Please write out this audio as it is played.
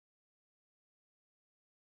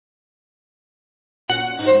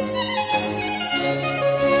Please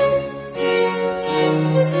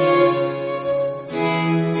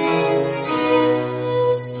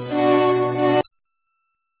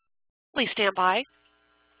stand by.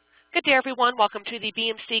 Good day, everyone. Welcome to the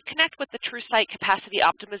BMC Connect with the TrueSight Capacity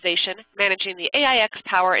Optimization, Managing the AIX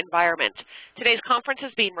Power Environment. Today's conference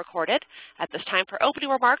is being recorded. At this time, for opening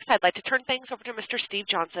remarks, I'd like to turn things over to Mr. Steve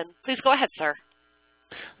Johnson. Please go ahead, sir.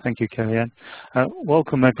 Thank you, Kellyanne.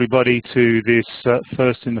 Welcome, everybody, to this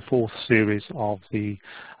first in the fourth series of the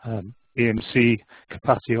BMC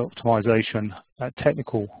Capacity Optimization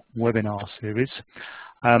Technical Webinar Series.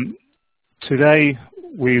 Today,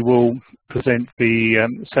 we will present the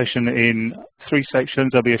session in three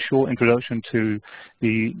sections. There'll be a short introduction to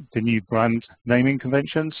the new brand naming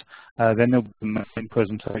conventions. Then there'll be the main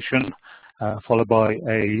presentation, followed by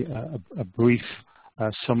a brief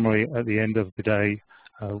summary at the end of the day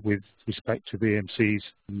with respect to BMC's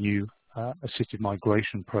new assisted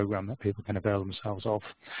migration program that people can avail themselves of.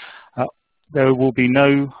 There will be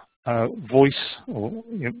no voice or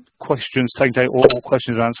questions taken. All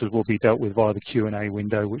questions and answers will be dealt with via the Q&A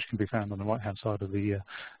window, which can be found on the right-hand side of the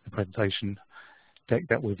presentation deck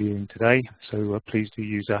that we're viewing today. So please do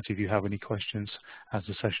use that if you have any questions as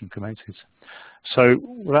the session commences. So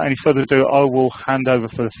without any further ado, I will hand over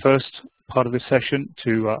for the first part of this session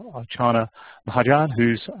to Archana Mahajan,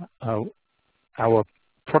 who's our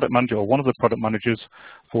product manager, or one of the product managers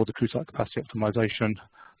for the TrueSight Capacity Optimization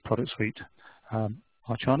product suite.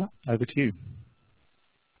 Archana, over to you.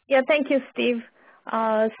 Yeah, thank you, Steve.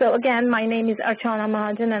 So again, my name is Archana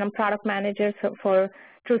Mahajan, and I'm product manager for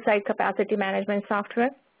TrueSight Capacity Management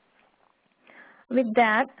Software. With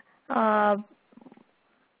that,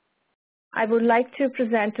 I would like to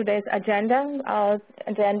present today's agenda. Our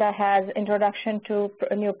agenda has introduction to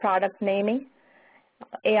new product naming,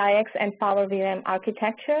 AIX and Power VM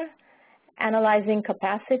architecture, analyzing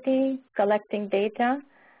capacity, collecting data,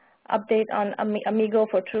 update on Amigo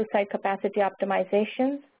for TrueSight capacity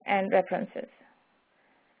optimization, and references.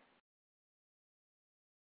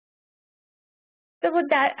 So with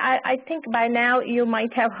that, I think by now you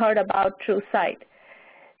might have heard about TrueSight.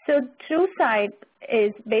 So TrueSight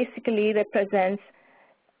is basically represents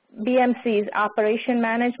BMC's operation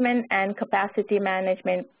management and capacity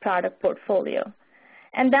management product portfolio.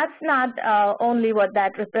 And that's not only what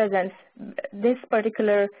that represents. This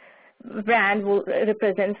particular brand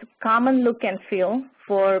represents common look and feel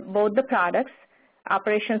for both the products,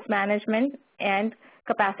 operations management and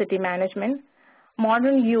capacity management,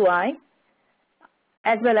 modern UI,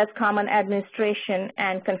 as well as common administration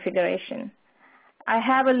and configuration. I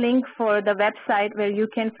have a link for the website where you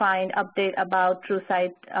can find update about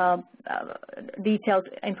TrueSight, detailed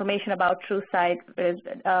information about TrueSight.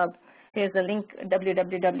 Here's the link,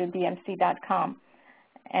 www.bmc.com.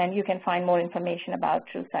 And you can find more information about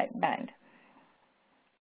TrueSight brand.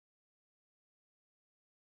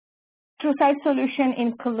 TrueSight solution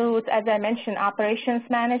includes, as I mentioned, operations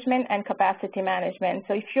management and capacity management.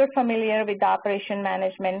 So if you're familiar with the operation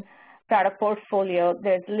management product portfolio,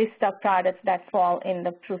 there's a list of products that fall in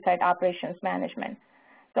the TrueSight operations management.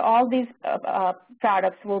 So all these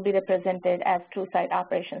products will be represented as TrueSight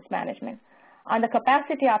operations management. On the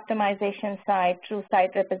capacity optimization side,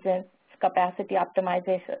 TrueSight represents capacity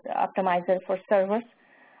optimizer for servers,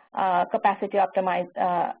 capacity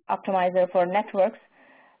optimizer for networks,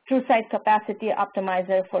 TrueSight capacity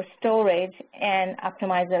optimizer for storage, and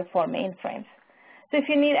optimizer for mainframes. So if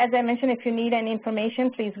you need, as I mentioned, if you need any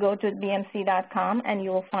information, please go to bmc.com and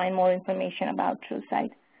you will find more information about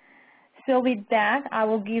TrueSight. So with that, I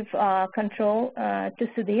will give control to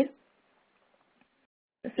Sudhir.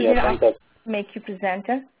 Sudhir, I'll make you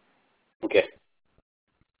presenter. Okay.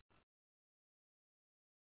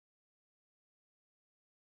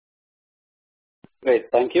 Great,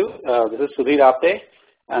 thank you. This is Sudhir Apte,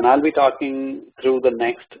 and I'll be talking through the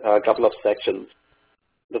next couple of sections.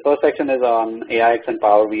 The first section is on AIX and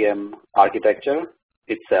Power VM architecture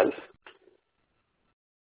itself.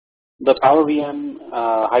 The Power VM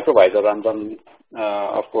hypervisor runs on,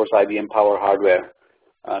 of course, IBM Power hardware.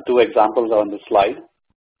 Two examples are on this slide.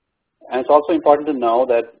 And it's also important to know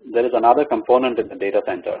that there is another component in the data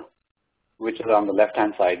center, which is on the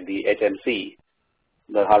left-hand side, the HMC,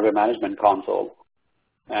 the hardware management console.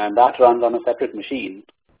 And that runs on a separate machine,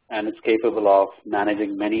 and it's capable of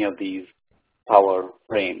managing many of these power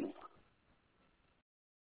frames.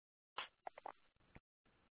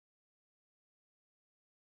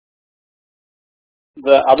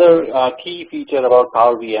 The other key feature about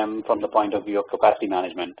Power VM from the point of view of capacity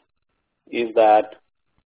management is that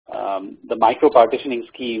the micro-partitioning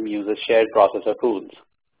scheme uses shared processor pools.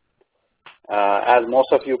 As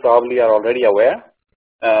most of you probably are already aware,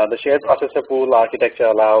 The shared processor pool architecture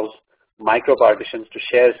allows micro-partitions to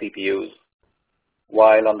share CPUs,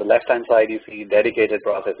 while on the left-hand side you see dedicated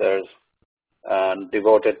processors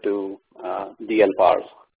devoted to DLPARs.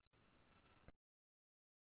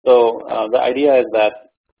 So the idea is that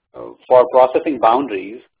for processing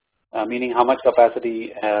boundaries, meaning how much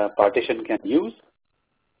capacity a partition can use,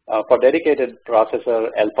 for dedicated processor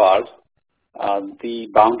LPARs, the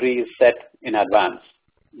boundary is set in advance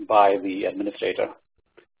by the administrator.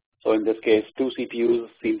 So in this case, 2 CPUs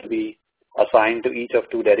seem to be assigned to each of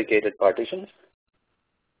 2 dedicated partitions.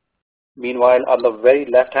 Meanwhile, on the very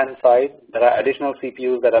left-hand side, there are additional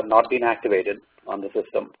CPUs that have not been activated on the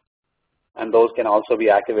system, and those can also be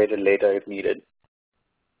activated later if needed,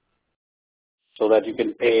 so that you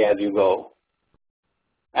can pay as you go.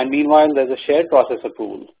 And meanwhile, there's a shared processor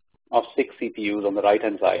pool of 6 CPUs on the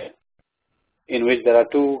right-hand side, in which there are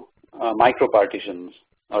 2 micro partitions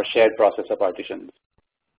or shared processor partitions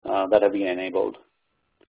that have been enabled.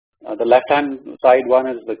 The left-hand side one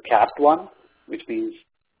is the capped one, which means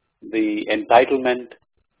the entitlement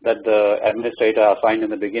that the administrator assigned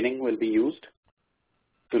in the beginning will be used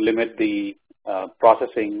to limit the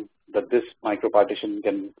processing that this micro partition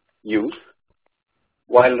can use.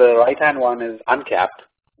 While the right-hand one is uncapped,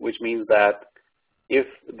 which means that if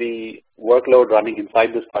the workload running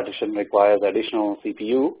inside this partition requires additional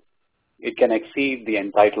CPU, it can exceed the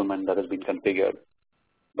entitlement that has been configured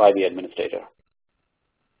by the administrator.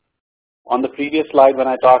 On the previous slide, when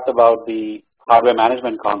I talked about the hardware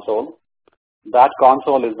management console, that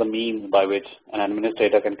console is the means by which an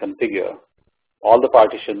administrator can configure all the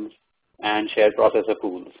partitions and shared processor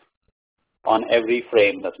pools on every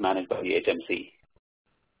frame that's managed by the HMC.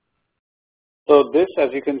 So this, as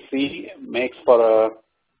you can see, makes for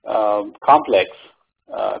a complex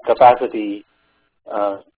capacity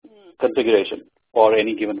configuration for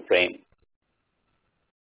any given frame.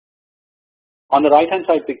 On the right-hand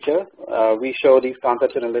side picture, we show these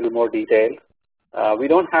concepts in a little more detail. We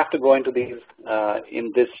don't have to go into these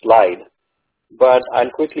in this slide, but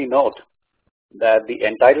I'll quickly note that the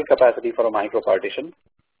entitled capacity for a micro partition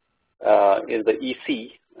is the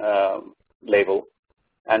EC label.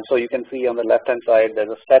 And so you can see on the left-hand side, there's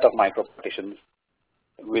a set of micro partitions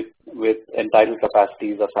with entitled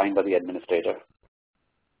capacities assigned by the administrator.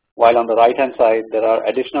 While on the right-hand side, there are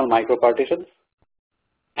additional micro partitions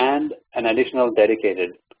and an additional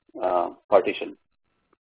dedicated partition.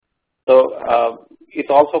 So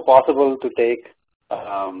it's also possible to take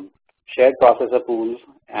shared processor pools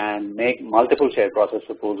and make multiple shared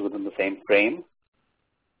processor pools within the same frame.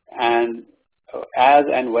 And as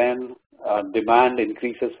and when demand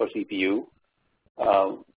increases for CPU,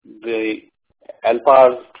 the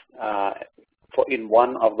LPARs in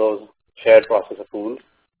one of those shared processor pools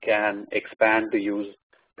can expand to use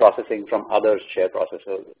processing from other shared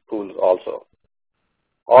processor pools also.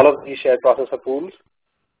 All of these shared processor pools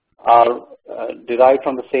are derived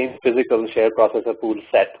from the same physical shared processor pool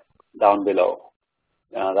set down below.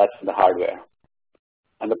 That's the hardware.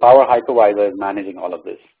 And the power hypervisor is managing all of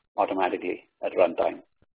this automatically at runtime.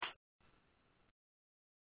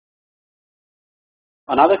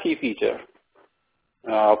 Another key feature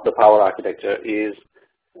of the power architecture is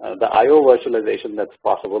the I/O virtualization that's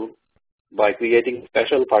possible by creating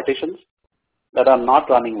special partitions that are not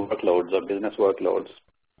running workloads or business workloads,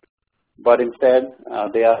 but instead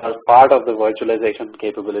they are part of the virtualization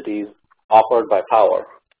capabilities offered by Power.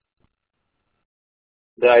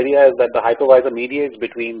 The idea is that the hypervisor mediates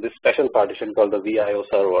between this special partition called the VIO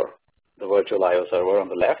server, the virtual I/O server on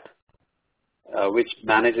the left, which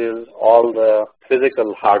manages all the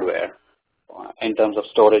physical hardware in terms of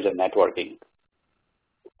storage and networking,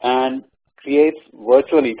 and creates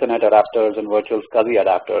virtual Ethernet adapters and virtual SCSI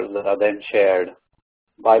adapters that are then shared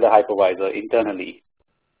by the hypervisor internally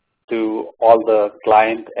to all the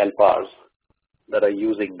client LPARs that are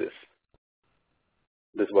using this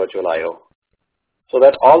virtual I/O. So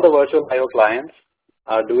that all the virtual I/O clients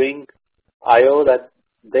are doing I/O that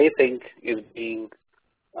they think is being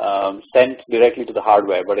sent directly to the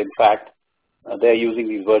hardware, but in fact, they're using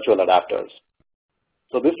these virtual adapters.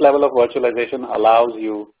 So this level of virtualization allows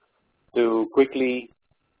you to quickly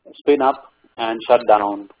spin up and shut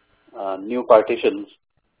down new partitions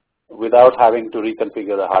without having to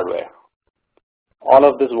reconfigure the hardware. All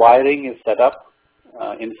of this wiring is set up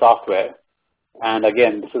in software, and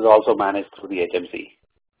again, this is also managed through the HMC.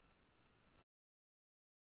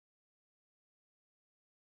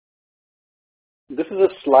 This is a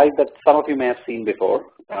slide that some of you may have seen before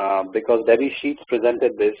because Debbie Sheets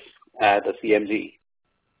presented this at the CMG.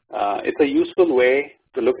 It's a useful way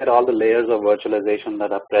to look at all the layers of virtualization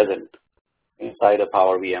that are present inside a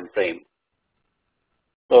Power VM frame.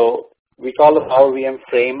 So we call the Power VM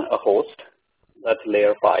frame a host. That's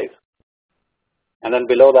layer 5. And then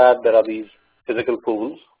below that, there are these physical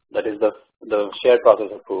pools. That is the shared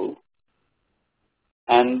processor pool.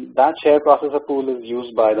 And that shared processor pool is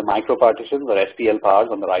used by the micropartitions or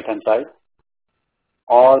SPLPARs on the right-hand side,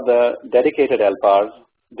 or the dedicated LPARs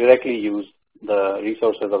directly use the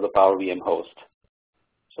resources of the Power VM host.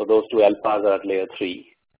 So those two LPARs are at layer 3.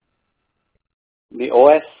 The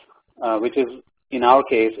OS, which is in our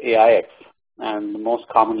case AIX, and the most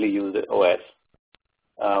commonly used OS,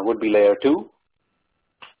 would be layer 2.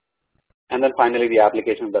 And then finally the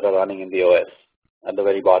applications that are running in the OS at the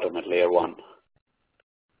very bottom at layer 1.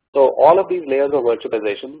 So all of these layers of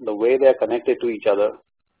virtualization, the way they are connected to each other,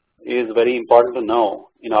 is very important to know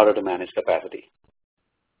in order to manage capacity.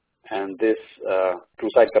 And this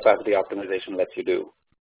TrueSight capacity optimization lets you do.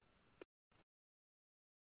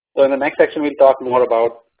 So in the next section, we'll talk more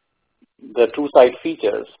about the TrueSight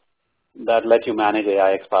features that let you manage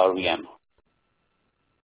AIX Power VM.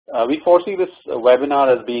 We foresee this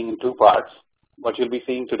webinar as being in 2 parts. What you'll be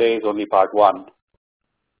seeing today is only part 1.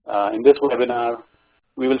 In this webinar,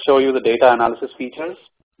 we will show you the data analysis features,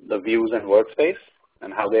 the views and workspace,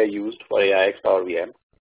 and how they are used for AIX Power VM.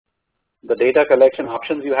 The data collection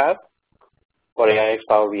options you have for AIX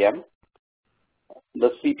Power VM,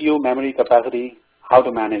 the CPU memory capacity, how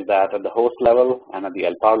to manage that at the host level and at the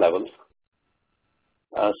LPAR levels.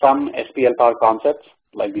 Some SPLPAR concepts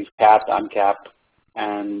like these capped, uncapped,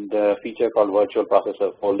 and a feature called virtual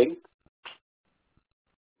processor folding.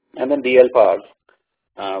 And then DLPARs,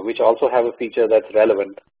 which also have a feature that's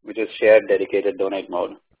relevant, which is shared dedicated donate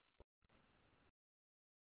mode.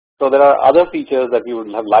 So there are other features that we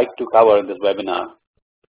would have liked to cover in this webinar.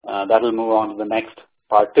 That will move on to the next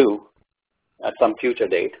part 2 at some future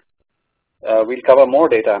date. We'll cover more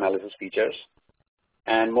data analysis features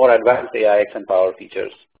and more advanced AIX and power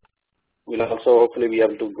features. We'll also hopefully be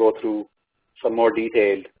able to go through some more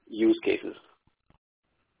detailed use cases.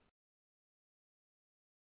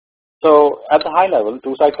 So at the high level,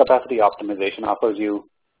 TrueSight capacity optimization offers you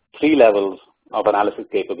 3 levels of analysis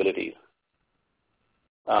capabilities.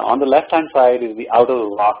 On the left-hand side is the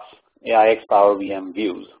out-of-the-box AIX Power VM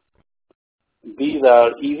views. These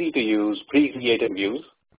are easy to use pre-created views.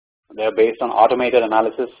 They're based on automated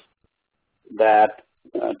analysis that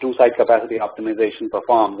TrueSight capacity optimization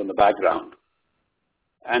performs in the background.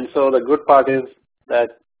 And so the good part is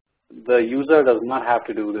that the user does not have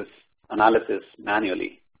to do this analysis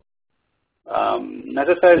manually.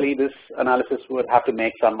 Necessarily, this analysis would have to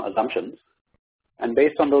make some assumptions. And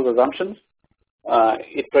based on those assumptions,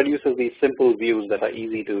 it produces these simple views that are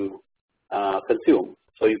easy to consume.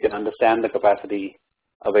 So you can understand the capacity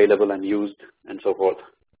available and used and so forth.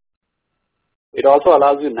 It also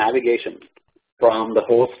allows you navigation from the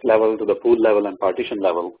host level to the pool level and partition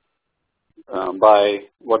level by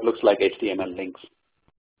what looks like HTML links.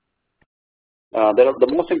 The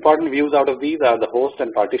most important views out of these are the host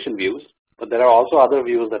and partition views, but there are also other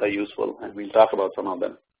views that are useful, and we'll talk about some of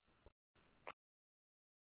them.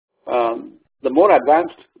 The more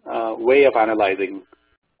advanced way of analyzing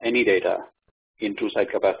any data in TrueSight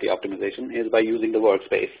capacity optimization is by using the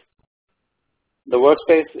workspace. The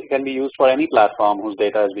workspace can be used for any platform whose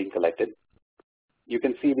data is being collected. You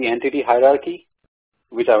can see the entity hierarchy,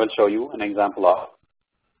 which I will show you an example of,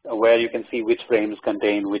 where you can see which frames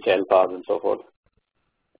contain which LPARs and so forth.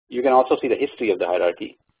 You can also see the history of the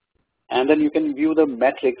hierarchy. And then you can view the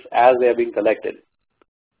metrics as they are being collected.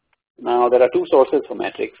 Now, there are 2 sources for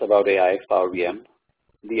metrics about AIX Power VM.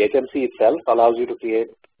 The HMC itself allows you to create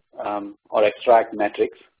or extract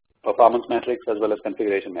metrics, performance metrics as well as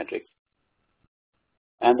configuration metrics.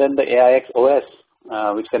 And then the AIX OS,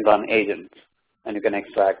 which can run agents, and you can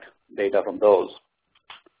extract data from those.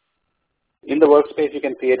 In the workspace, you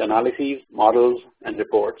can create analyses, models, and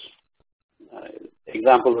reports.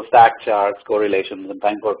 Examples of stack charts, correlations, and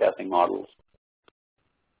time forecasting models.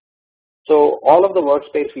 So all of the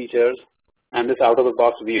workspace features and this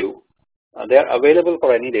out-of-the-box view, they are available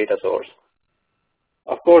for any data source.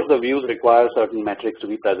 Of course, the views require certain metrics to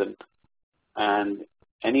be present, and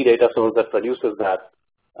any data source that produces that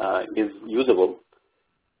is usable.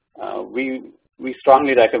 We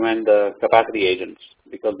strongly recommend the capacity agents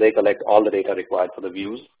because they collect all the data required for the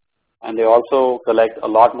views, and they also collect a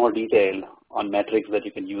lot more detail on metrics that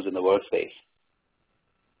you can use in the workspace.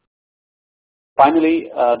 Finally,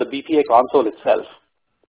 the BPA console itself,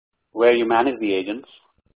 where you manage the agents,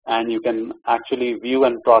 and you can actually view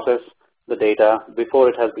and process the data before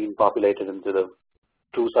it has been populated into the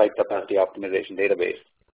TrueSight capacity optimization database.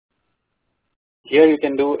 Here you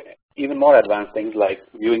can do even more advanced things like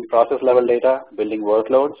viewing process level data, building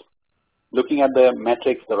workloads, looking at the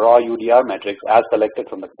metrics, the raw UDR metrics as collected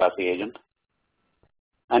from the capacity agent.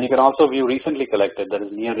 And you can also view recently collected, that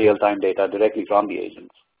is near real-time data directly from the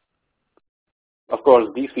agents. Of course,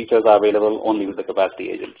 these features are available only with the capacity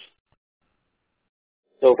agents.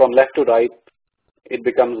 So from left to right, it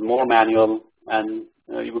becomes more manual and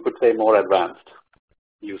you could say more advanced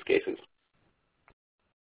use cases.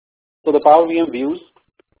 So the Power VM views,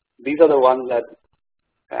 these are the ones that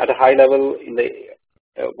at a high level in the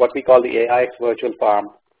what we call the AIX virtual farm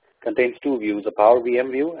contains two views, a Power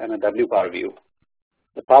VM view and a WPower view.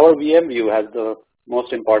 The Power VM view has the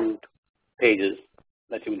most important pages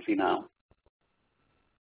that you will see now.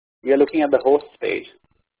 We are looking at the hosts page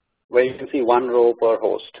where you can see one row per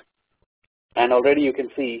host. And already you can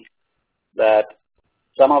see that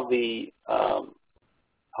some of the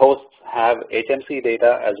hosts have HMC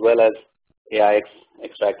data as well as AIX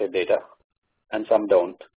extracted data, and some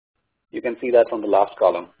don't. You can see that from the last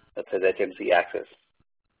column that says HMC access.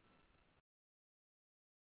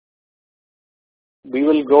 We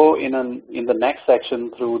will go in the next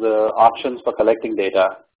section through the options for collecting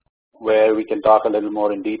data, where we can talk a little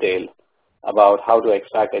more in detail about how to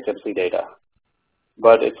extract HMC data.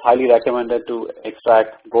 But it's highly recommended to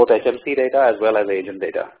extract both HMC data as well as agent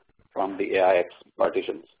data from the AIX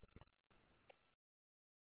partitions.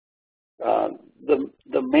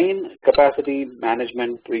 The main capacity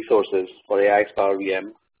management resources for AIX Power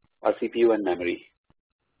VM are CPU and memory.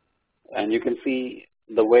 And you can see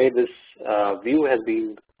the way this view has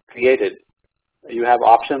been created. You have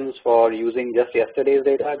options for using just yesterday's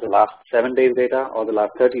data, the last 7 days data, or the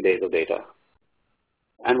last 30 days of data.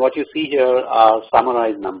 And what you see here are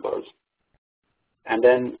summarized numbers. And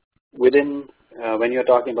then within, when you're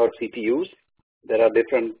talking about CPUs, there are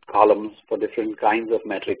different columns for different kinds of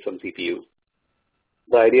metrics on CPUs.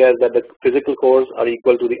 The idea is that the physical cores are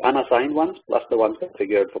equal to the unassigned ones plus the ones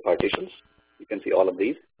configured for partitions. You can see all of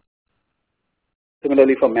these.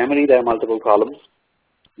 Similarly, for memory, there are multiple columns.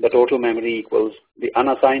 The total memory equals the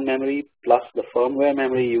unassigned memory plus the firmware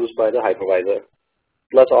memory used by the hypervisor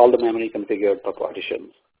plus all the memory configured for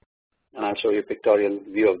partitions. And I'll show you a pictorial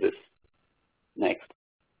view of this next.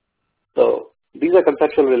 So these are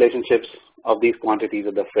conceptual relationships of these quantities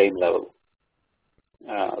at the frame level.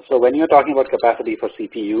 So when you're talking about capacity for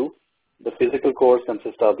CPU, the physical cores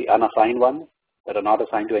consist of the unassigned ones that are not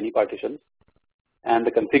assigned to any partition, and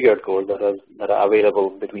the configured cores that are available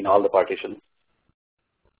between all the partitions.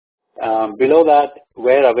 Below that,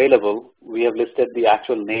 where available, we have listed the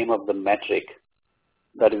actual name of the metric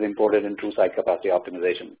that is imported in TrueSight capacity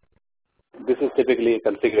optimization. This is typically a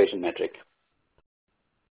configuration metric.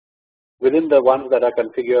 Within the ones that are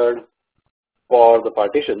configured for the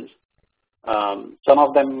partitions, some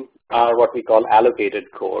of them are what we call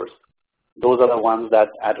allocated cores. Those are the ones that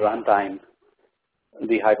at runtime,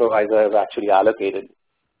 the hypervisor has actually allocated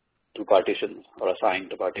to partitions or assigned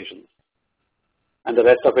to partitions. And the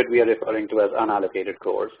rest of it we are referring to as unallocated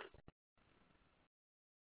cores.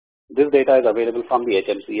 This data is available from the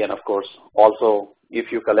HMC, and of course, also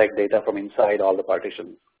if you collect data from inside all the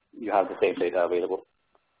partitions, you have the same data available.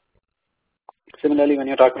 Similarly, when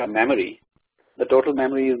you're talking about memory, the total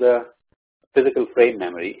memory is the physical frame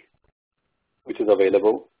memory, which is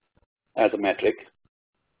available as a metric.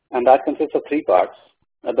 And that consists of 3 parts.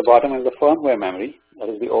 At the bottom is the firmware memory, that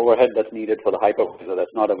is the overhead that's needed for the hypervisor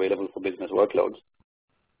that's not available for business workloads.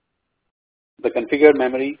 The configured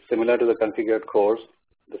memory, similar to the configured cores,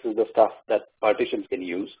 this is the stuff that partitions can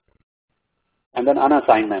use. And then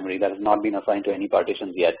unassigned memory that has not been assigned to any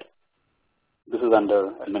partitions yet. This is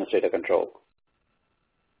under administrator control.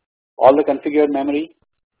 All the configured memory,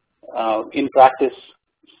 in practice,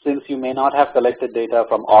 since you may not have collected data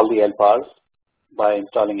from all the LPARs by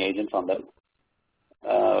installing agents on them,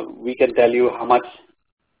 we can tell you how much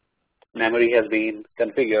memory has been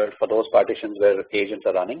configured for those partitions where agents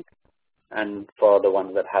are running and for the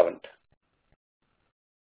ones that haven't.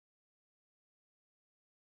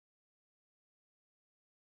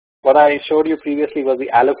 What I showed you previously was the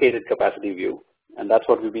allocated capacity view, and that's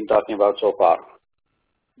what we've been talking about so far.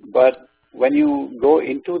 But when you go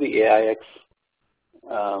into the AIX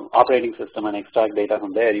operating system and extract data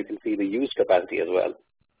from there, you can see the used capacity as well.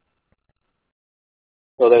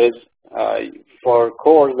 So there is, for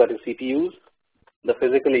cores, that is CPUs, the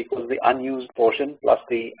physical equals the unused portion plus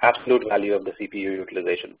the absolute value of the CPU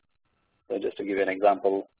utilization. So just to give you an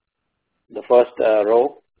example, the first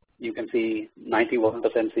row, you can see 91%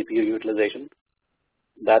 CPU utilization.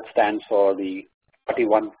 That stands for the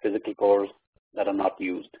 41 physical cores that are not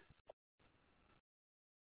used.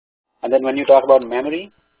 And then when you talk about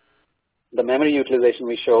memory, the memory utilization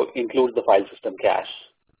we show includes the file system cache.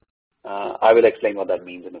 I will explain what that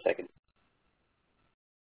means in a second.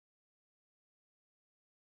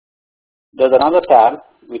 There's another tab,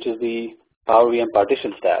 which is the Power VM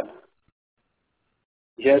Partitions tab.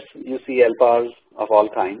 Here you see LPARs of all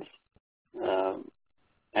kinds.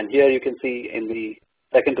 And here you can see in the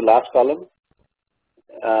second to last column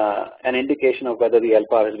an indication of whether the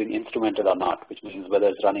LPAR has been instrumented or not, which means whether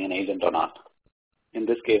it's running an agent or not. In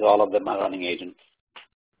this case, all of them are running agents.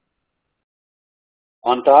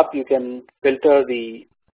 On top, you can filter the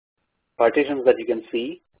partitions that you can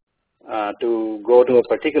see to go to a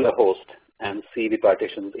particular host and see the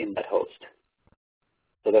partitions in that host.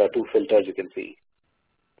 So there are two filters you can see.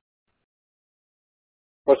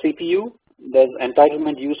 For CPU, there's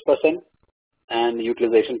entitlement use percent and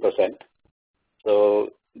utilization percent. So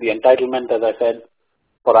the entitlement, as I said,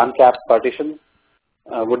 for uncapped partitions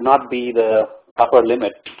would not be the upper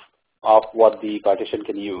limit of what the partition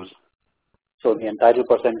can use. So the entitled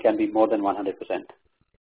percent can be more than 100%.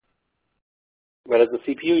 Whereas the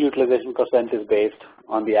CPU utilization percent is based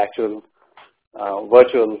on the actual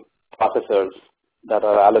virtual processors that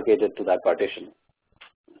are allocated to that partition.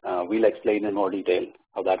 We'll explain in more detail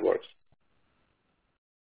how that works.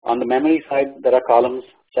 On the memory side, there are columns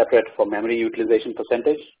separate for memory utilization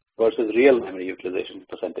percentage versus real memory utilization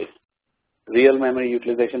percentage. Real memory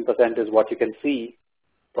utilization percent is what you can see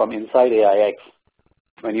from inside AIX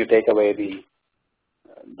when you take away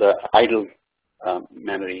the idle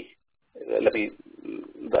memory.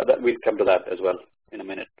 We'll come to that as well in a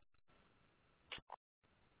minute.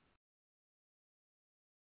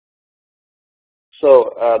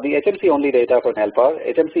 So the HMC only data for an LPAR.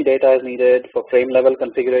 HMC data is needed for frame level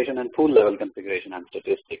configuration and pool level configuration and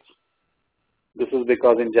statistics. This is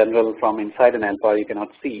because in general from inside an LPAR you cannot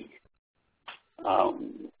see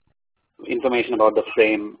information about the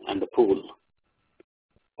frame and the pool.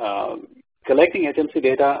 Collecting HMC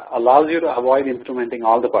data allows you to avoid instrumenting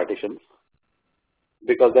all the partitions,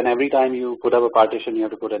 because then every time you put up a partition you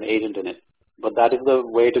have to put an agent in it. But that is the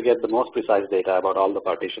way to get the most precise data about all the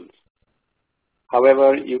partitions.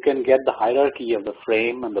 However, you can get the hierarchy of the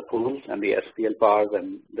frame and the pools and the SPL pars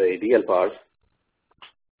and the DL pars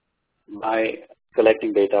by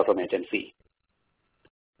collecting data from HMC.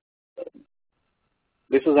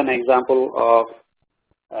 This is an example of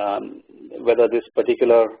whether this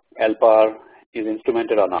particular LPAR is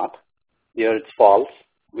instrumented or not. Here it's false,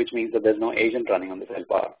 which means that there's no agent running on this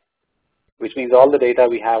LPAR, which means all the data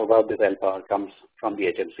we have about this LPAR comes from the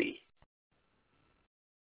HMC.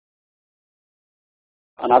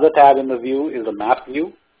 Another tab in the view is the map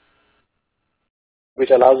view,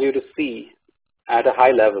 which allows you to see at a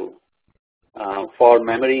high level for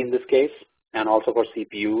memory in this case and also for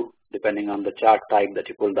CPU, depending on the chart type that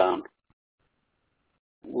you pull down,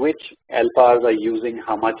 which LPARs are using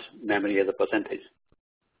how much memory as a percentage.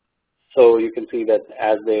 So you can see that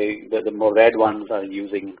as the more red ones are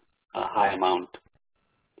using a high amount.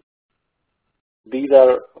 These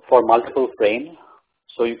are for multiple frames,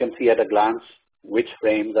 so you can see at a glance which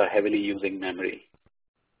frames are heavily using memory.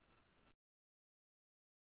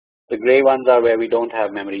 The gray ones are where we don't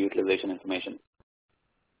have memory utilization information.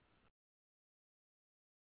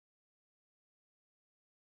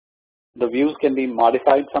 The views can be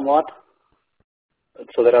modified somewhat.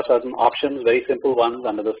 So there are certain options, very simple ones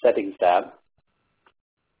under the settings tab.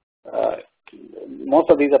 Most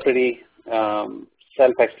of these are pretty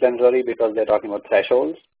self-explanatory because they're talking about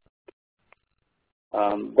thresholds.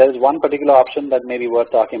 There is one particular option that may be worth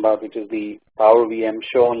talking about, which is the Power VM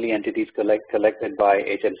show only entities collected by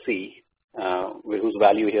HMC, whose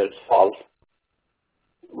value here is false,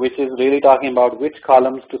 which is really talking about which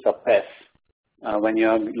columns to suppress when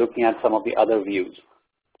you're looking at some of the other views.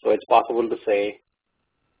 So it's possible to say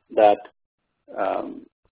that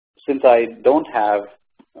since I don't have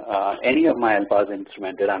any of my LPARs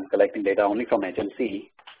instrumented, I'm collecting data only from HMC,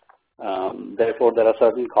 therefore there are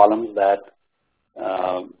certain columns that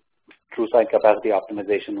TrueSight capacity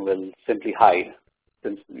optimization will simply hide,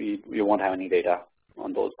 since you won't have any data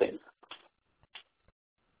on those things.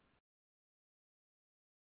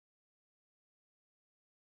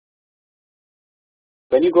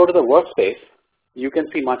 When you go to the workspace, you can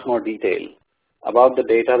see much more detail about the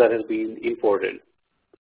data that has been imported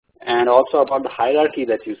and also about the hierarchy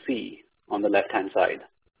that you see on the left-hand side.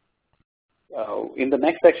 In the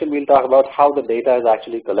next section, we'll talk about how the data is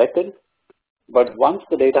actually collected. But once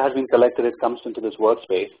the data has been collected, it comes into this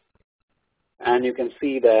workspace. And you can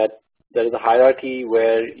see that there is a hierarchy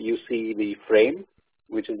where you see the frame,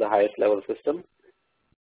 which is the highest level system.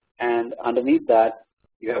 And underneath that,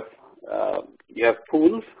 you have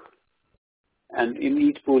pools. And in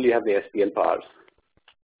each pool, you have the SPL pars.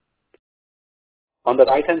 On the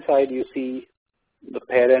right-hand side, you see the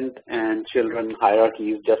parent and children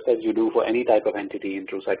hierarchies just as you do for any type of entity in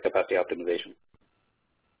TrueSight capacity optimization.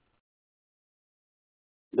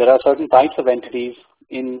 There are certain types of entities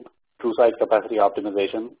in TrueSight capacity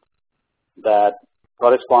optimization that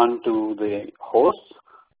correspond to the hosts,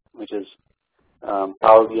 which is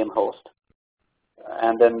Power VM host,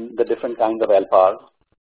 and then the different kinds of LPARs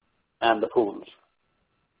and the pools.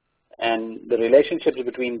 And the relationships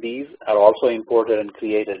between these are also imported and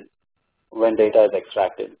created when data is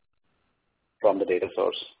extracted from the data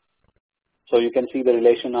source. So you can see the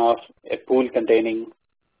relation of a pool containing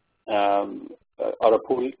or a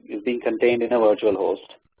pool is being contained in a virtual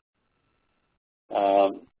host.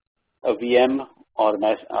 A VM or an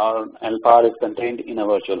LPAR is contained in a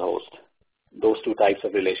virtual host. Those two types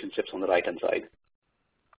of relationships on the right-hand side.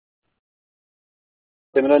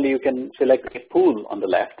 Similarly, you can select a pool on the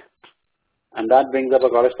left, and that brings up a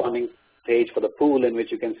corresponding page for the pool in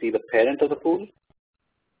which you can see the parent of the pool,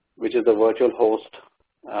 which is the virtual host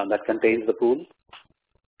that contains the pool.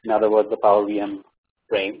 In other words, the Power VM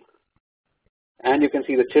frame. And you can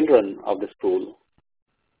see the children of this pool,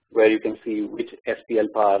 where you can see which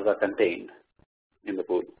SPL PARs are contained in the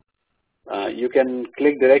pool. You can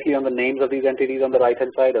click directly on the names of these entities on the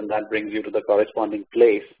right-hand side, and that brings you to the corresponding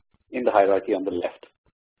place in the hierarchy on the left.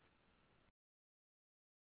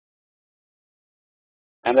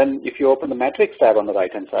 And then if you open the metrics tab on the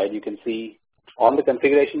right-hand side, you can see all the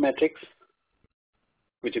configuration metrics,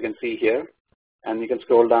 which you can see here, and you can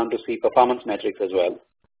scroll down to see performance metrics as well.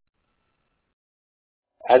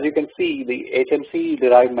 As you can see, the HMC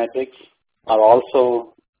derived metrics are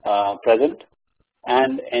also present,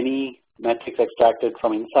 and any metrics extracted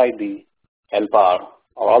from inside the LPAR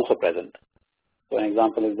are also present. So an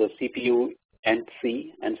example is the CPU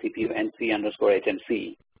NC and CPU NC underscore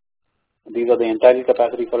HMC. These are the entitled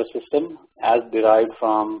capacity for a system as derived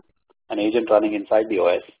from an agent running inside the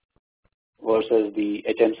OS versus the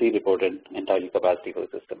HMC reported entitled capacity for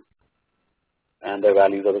the system. And their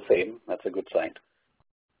values are the same. That's a good sign.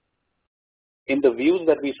 In the views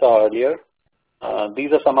that we saw earlier,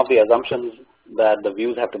 these are some of the assumptions that the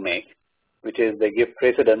views have to make, which is they give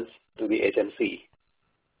precedence to the HMC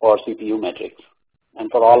for CPU metrics.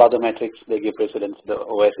 And for all other metrics, they give precedence to the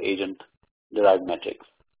OS agent derived metrics.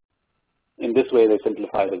 In this way, they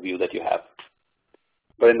simplify the view that you have.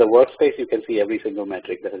 But in the workspace, you can see every single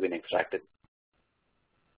metric that has been extracted.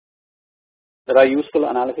 There are useful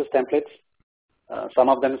analysis templates, some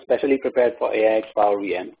of them specially prepared for AIX Power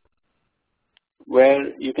VM,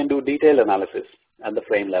 where you can do detailed analysis at the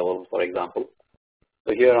frame level, for example.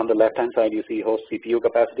 So here on the left-hand side, you see host CPU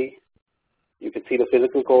capacity. You can see the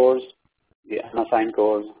physical cores, the unassigned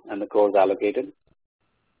cores, and the cores allocated.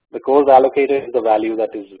 The cores allocated is the value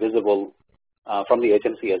that is visible from the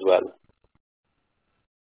HMC as well.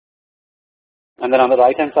 And then on the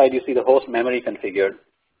right-hand side, you see the host memory configured,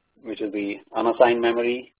 which is the unassigned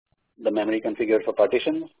memory, the memory configured for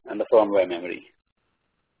partitions, and the firmware memory.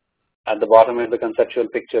 At the bottom is the conceptual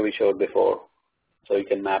picture we showed before, so you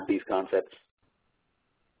can map these concepts.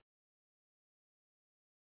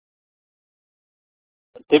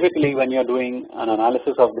 Typically, when you're doing an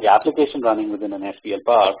analysis of the application running within an SPL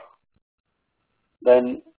PAR,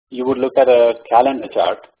 then you would look at a calendar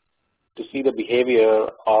chart to see the behavior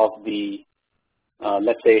of the,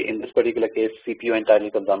 let's say in this particular case, CPU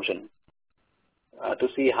entitled consumption, to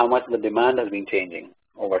see how much the demand has been changing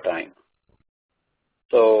over time.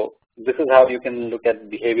 So this is how you can look at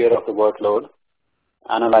behavior of the workload,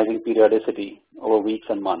 analyzing periodicity over weeks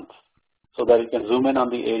and months, so that you can zoom in on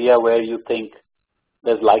the area where you think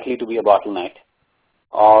there's likely to be a bottleneck,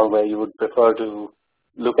 or where you would prefer to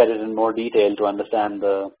look at it in more detail to understand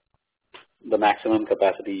the maximum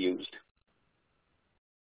capacity used.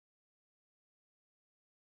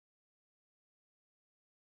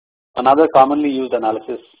 Another commonly used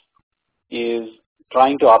analysis is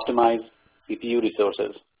trying to optimize CPU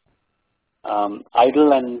resources.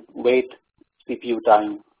 Idle and wait CPU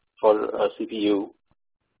time for a CPU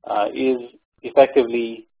is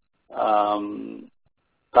effectively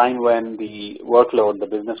time when the workload, the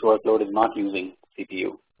business workload, is not using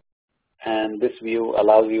CPU. And this view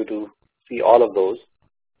allows you to see all of those.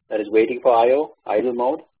 That is waiting for I/O, idle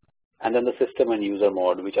mode, and then the system and user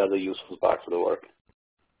mode, which are the useful parts of the work.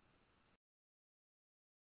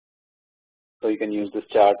 So you can use this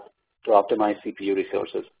chart to optimize CPU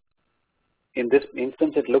resources. In this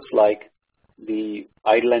instance, it looks like the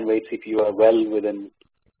idle and wait CPU are well within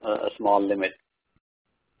a small limit.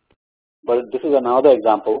 But this is another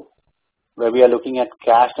example where we are looking at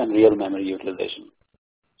cached and real memory utilization.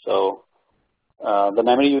 So the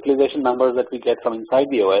memory utilization numbers that we get from inside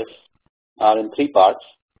the OS are in three parts.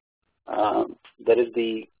 There is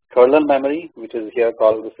the kernel memory, which is here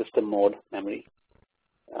called the system mode memory.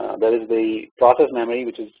 There is the process memory,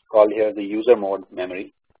 which is called here the user mode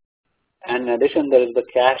memory. And in addition, there is the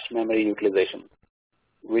cache memory utilization,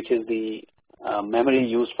 which is the memory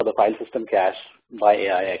used for the file system cache by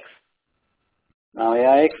AIX. Now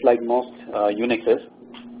AIX, like most Unixes,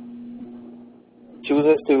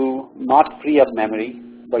 chooses to not free up memory,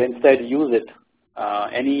 but instead use it,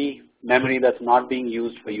 any memory that's not being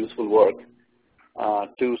used for useful work,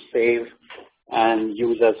 to save and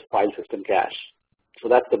use as file system cache. So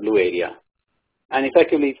that's the blue area. And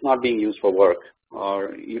effectively it's not being used for work,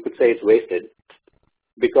 or you could say it's wasted,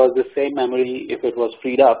 because the same memory, if it was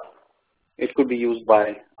freed up, it could be used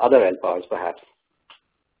by other LPARs perhaps.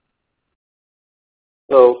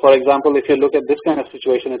 So for example, if you look at this kind of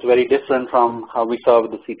situation, it's very different from how we saw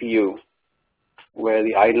with the CPU, where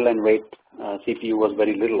the idle and wait CPU was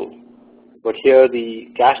very little. But here the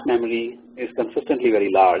cache memory is consistently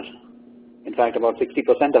very large. In fact, about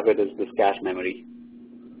 60% of it is this cache memory.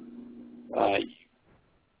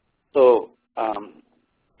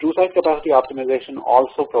 True site capacity optimization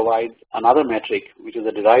also provides another metric, which is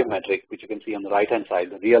a derived metric, which you can see on the right-hand side,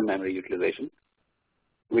 the real memory utilization,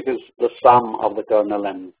 which is the sum of the kernel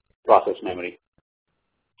and process memory.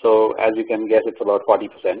 So as you can guess, it's about 40%.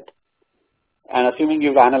 And assuming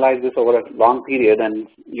you've analyzed this over a long period and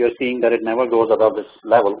you're seeing that it never goes above this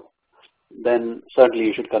level, then certainly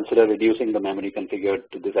you should consider reducing the memory configured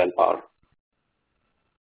to this LPAR.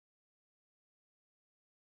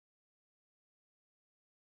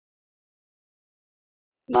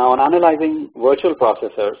 Now, on analyzing virtual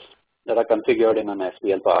processors that are configured in an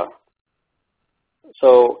SPLPAR.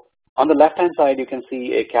 So on the left-hand side, you can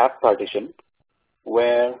see a capped partition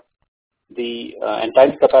where the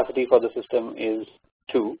entitled capacity for the system is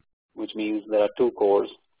 2, which means there are 2 cores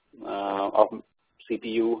of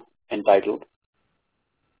CPU entitled.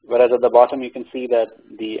 Whereas at the bottom, you can see that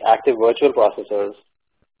the active virtual processors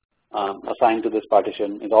assigned to this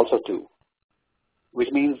partition is also 2,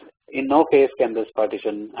 which means in no case can this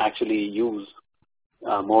partition actually use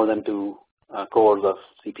more than 2 cores of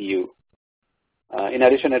CPU. In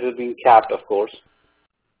addition, it is being capped, of course.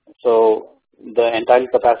 So the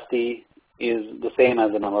entitled capacity is the same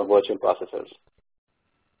as the number of virtual processors.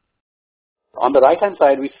 On the right-hand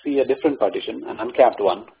side, we see a different partition, an uncapped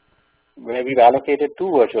one, where we've allocated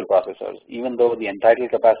 2 virtual processors, even though the entitled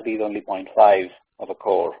capacity is only 0.5 of a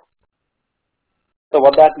core. So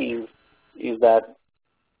what that means is that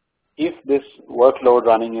if this workload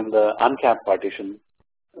running in the uncapped partition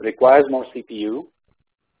requires more CPU,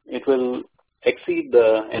 it will exceed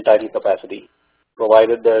the entitled capacity,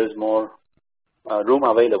 provided there is more room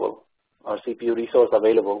available or CPU resource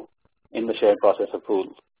available in the shared processor pool.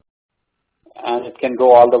 And it can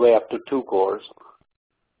go all the way up to 2 cores.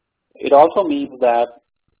 It also means that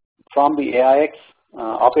from the AIX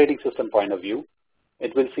operating system point of view,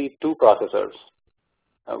 it will see 2 processors,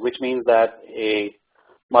 which means that a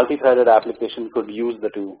multi-threaded application could use the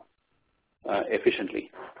 2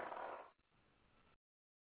 efficiently.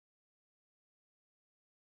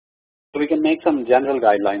 So we can make some general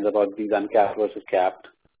guidelines about these uncapped versus capped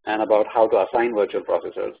and about how to assign virtual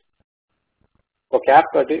processors. For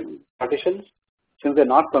capped partitions, since they're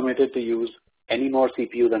not permitted to use any more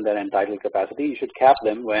CPU than their entitled capacity, you should cap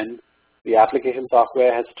them when the application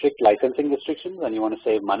software has strict licensing restrictions and you want to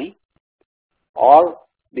save money, or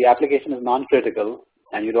the application is non-critical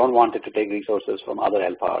and you don't want it to take resources from other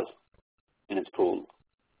LPARs in its pool.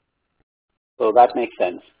 So that makes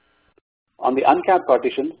sense. On the uncapped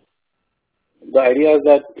partition, the idea is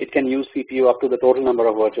that it can use CPU up to the total number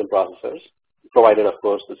of virtual processors, provided of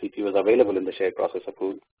course the CPU is available in the shared processor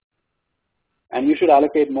pool. And you should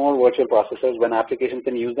allocate more virtual processors when applications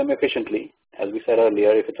can use them efficiently, as we said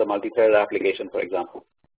earlier, if it's a multi-threaded application, for example.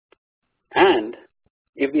 And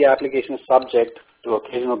if the application is subject to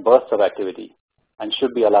occasional bursts of activity and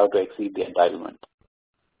should be allowed to exceed the entitlement.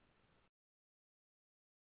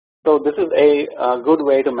 So this is a good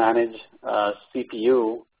way to manage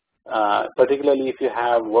CPU, particularly if you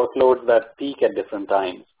have workloads that peak at different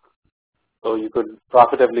times. So you could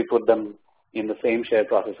profitably put them in the same shared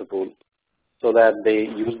processor pool so that they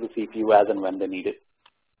use the CPU as and when they need it.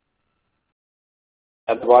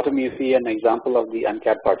 At the bottom, you see an example of the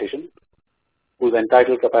uncapped partition, whose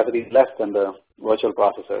entitled capacity is less than the virtual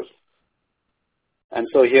processors. And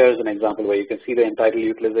so here is an example where you can see the entitled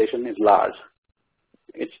utilization is large.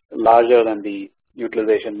 It's larger than the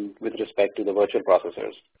utilization with respect to the virtual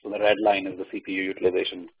processors. So the red line is the CPU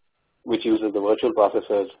utilization, which uses the virtual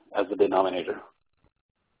processors as the denominator,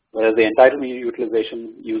 whereas the entitlement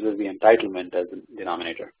utilization uses the entitlement as the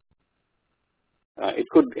denominator. It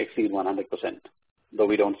could exceed 100%, though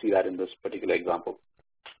we don't see that in this particular example.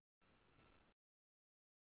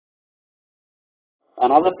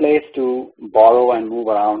 Another place to borrow and move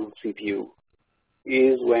around CPU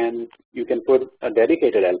is when you can put a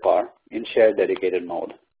dedicated LPAR in shared dedicated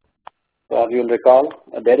mode. So as you'll recall,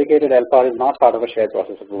 a dedicated LPAR is not part of a shared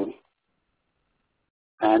processor pool,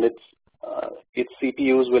 and its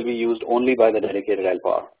CPUs will be used only by the dedicated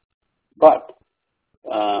LPAR. But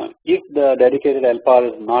if the dedicated LPAR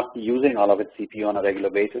is not using all of its CPU on a regular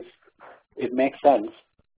basis, it makes sense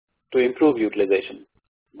to improve utilization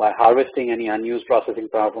by harvesting any unused processing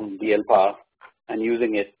power from the LPAR and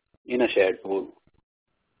using it in a shared pool.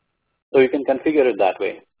 So you can configure it that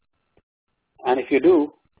way. And if you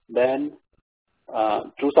do, then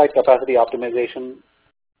TrueSight capacity optimization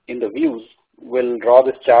in the views will draw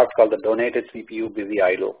this chart called the donated CPU busy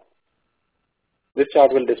idle. This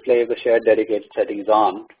chart will display if the shared dedicated setting is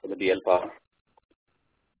on for the DLPAR.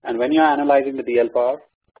 And when you are analyzing the DLPAR,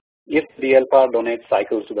 if the DLPAR donates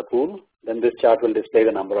cycles to the pool, then this chart will display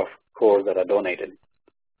the number of cores that are donated.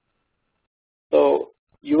 So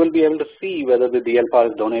you will be able to see whether the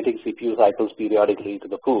DLPAR is donating CPU cycles periodically to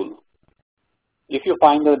the pool. If you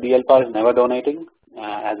find that the DLPAR is never donating,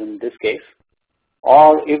 as in this case,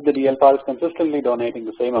 or if the DLPAR is consistently donating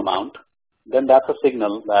the same amount, then that's a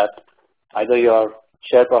signal that either your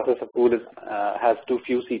shared processor pool has too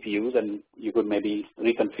few CPUs and you could maybe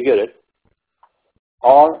reconfigure it,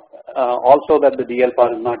 or also that the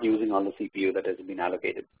DLPAR is not using all the CPU that has been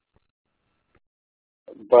allocated.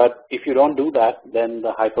 But if you don't do that, then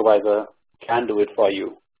the hypervisor can do it for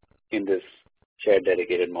you in this shared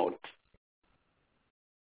dedicated mode.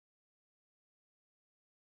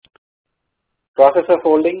 Processor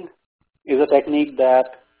folding is a technique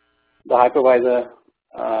that the hypervisor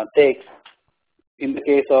takes in the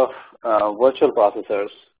case of virtual processors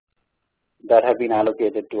that have been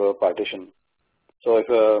allocated to a partition. So if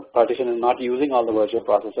a partition is not using all the virtual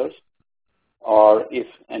processors, or if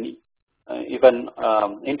an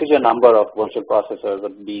integer number of virtual processors are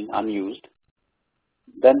being unused,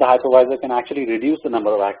 then the hypervisor can actually reduce the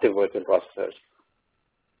number of active virtual processors.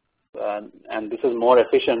 And this is more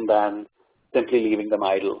efficient than simply leaving them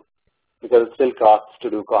idle, because it still costs to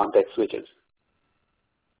do context switches.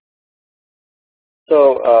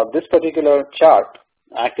 So this particular chart,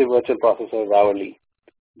 active virtual processors hourly,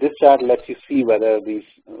 this chart lets you see whether these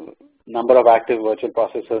number of active virtual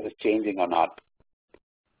processors is changing or not,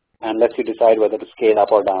 and lets you decide whether to scale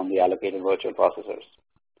up or down the allocated virtual processors.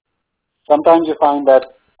 Sometimes you find that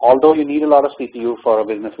although you need a lot of CPU for a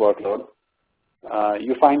business workload,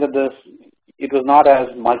 you find that it was not as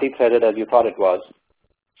multi-threaded as you thought it was.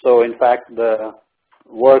 So in fact, the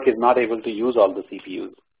work is not able to use all the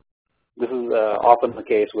CPUs. This is often the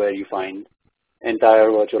case where you find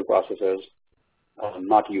entire virtual processors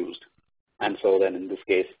not used. And so then in this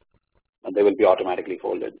case, they will be automatically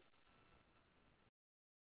folded.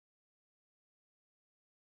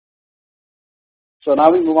 So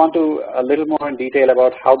now we move on to a little more in detail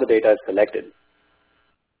about how the data is collected.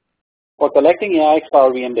 For collecting AIX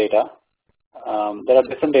Power VM data, there are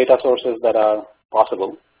different data sources that are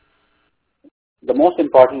possible. The most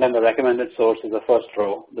important and the recommended source is the first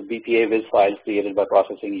row, the BPA viz files created by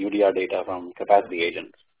processing UDR data from capacity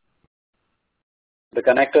agents. The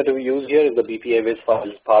connector to use here is the BPA viz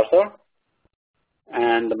files parser,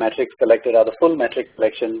 and the metrics collected are the full metric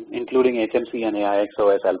collection, including HMC and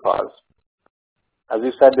AIXOS LPARs. As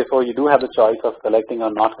we said before, you do have the choice of collecting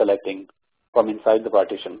or not collecting from inside the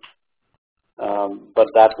partition, but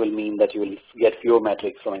that will mean that you will get fewer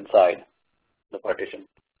metrics from inside the partition.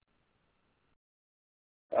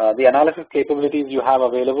 The analysis capabilities you have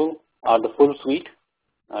available are the full suite.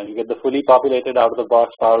 You get the fully populated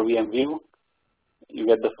out-of-the-box Power VM view. You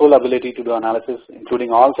get the full ability to do analysis,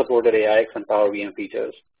 including all supported AIX and Power VM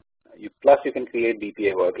features. Plus, you can create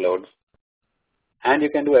BPA workloads. And you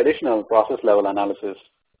can do additional process-level analysis,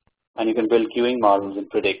 and you can build queuing models in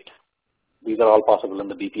Predict. These are all possible in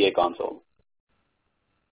the BPA console.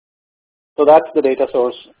 So that's the data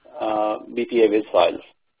source, BPA viz files.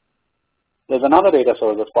 There's another data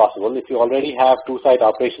source that's possible. If you already have TrueSight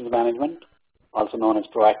Operations Management, also known as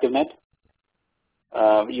ProactiveNet,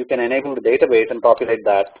 you can enable the database and populate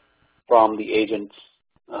that from the agents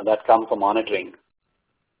that come for monitoring.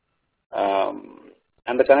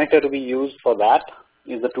 And the connector to be used for that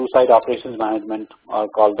is the TrueSight Operations Management, or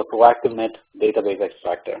called the ProactiveNet Database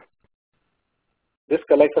Extractor. This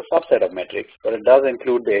collects a subset of metrics, but it does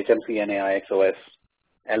include the HMC and AIXOS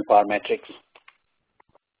LPAR metrics.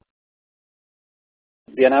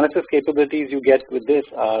 The analysis capabilities you get with this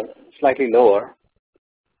are slightly lower.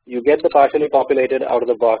 You get the partially populated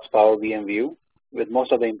out-of-the-box Power VM view, with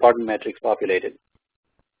most of the important metrics populated.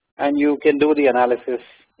 And you can do the analysis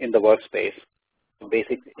in the workspace,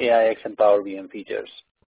 basic AIX and Power VM features.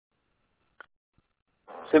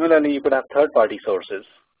 Similarly, you could have third-party sources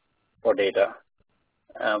for data,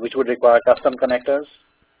 which would require custom connectors,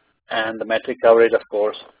 and the metric coverage, of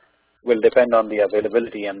course, will depend on the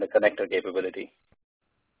availability and the connector capability.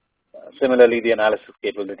 Similarly, the analysis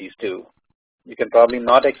capabilities too. You can probably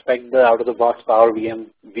not expect the out-of-the-box Power VM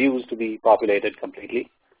views to be populated completely,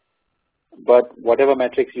 but whatever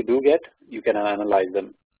metrics you do get, you can analyze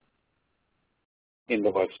them in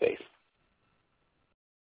the workspace.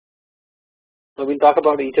 So we'll talk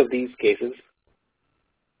about each of these cases.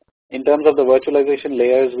 In terms of the virtualization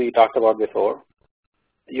layers we talked about before,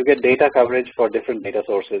 you get data coverage for different data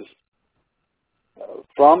sources.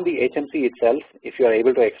 From the HMC itself, if you are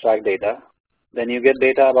able to extract data, then you get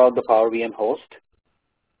data about the Power VM host,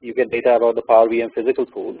 you get data about the Power VM physical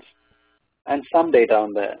pools, and some data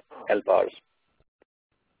on the LPARs.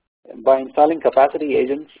 By installing capacity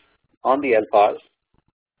agents on the LPARs,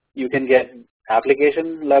 you can get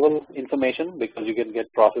application level information because you can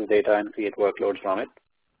get process data and create workloads from it.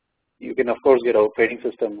 You can, of course, get operating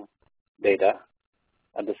system data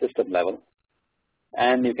at the system level,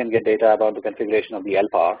 and you can get data about the configuration of the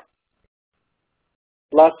LPAR.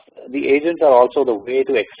 Plus, the agents are also the way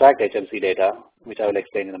to extract HMC data, which I will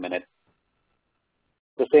explain in a minute.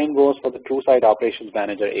 The same goes for the TrueSight Operations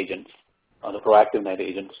Manager agents, or the ProactiveNet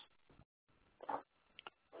agents.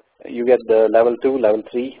 You get the level 2, level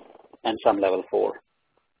 3, and some level 4.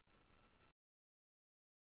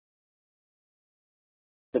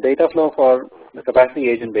 The data flow for the capacity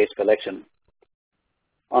agent-based collection.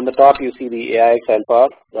 On the top, you see the AIX LPAR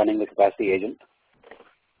running the capacity agent.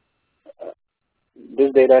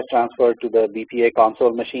 This data is transferred to the BPA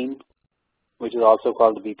console machine, which is also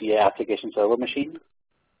called the BPA application server machine,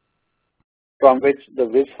 from which the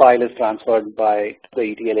WIS file is transferred by the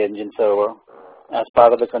ETL engine server as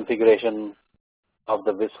part of the configuration of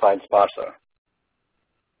the WIS files parser,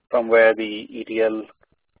 from where the ETL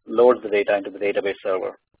loads the data into the database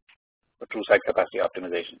server for TrueSight capacity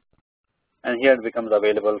optimization. And here it becomes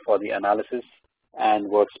available for the analysis and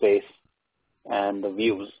workspace and the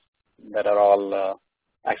views that are all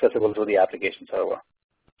accessible through the application server.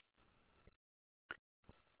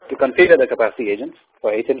 To configure the capacity agents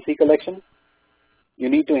for HMC collection, you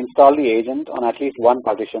need to install the agent on at least one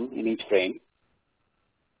partition in each frame.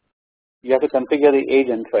 You have to configure the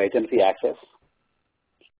agent for HMC access.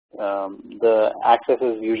 The access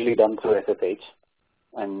is usually done through SSH,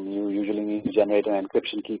 and you usually need to generate an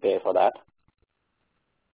encryption key pair for that.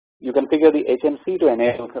 You configure the HMC to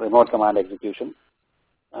enable remote command execution.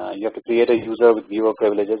 You have to create a user with viewer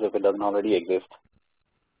privileges if it doesn't already exist,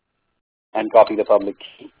 and copy the public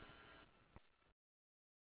key.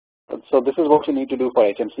 So this is what you need to do for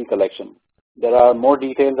HMC collection. There are more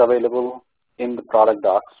details available in the product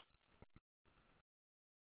docs,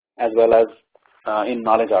 as well as in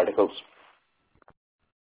knowledge articles.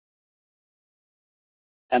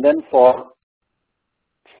 And then for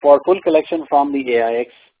full collection from the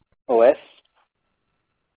AIX OS,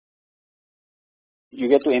 you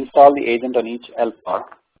get to install the agent on each LPAR.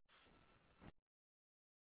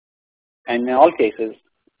 And in all cases,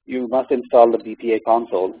 you must install the BPA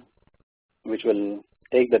console, which will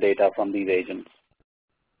take the data from these agents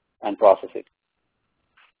and process it.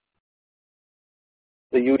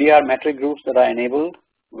 The UDR metric groups that are enabled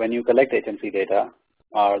when you collect HMC data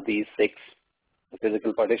are these 6: the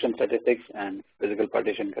physical partition statistics and physical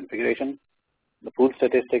partition configuration, the pool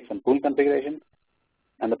statistics and pool configuration,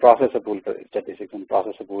 and the processor pool statistics and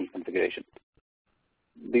processor pool configuration.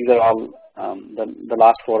 These are all, the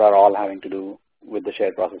last 4 are all having to do with the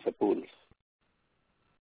shared processor pools.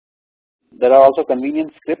 There are also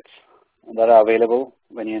convenience scripts that are available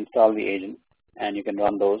when you install the agent, and you can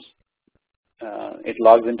run those. It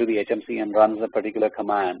logs into the HMC and runs a particular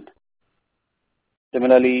command.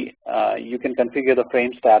 Similarly, you can configure the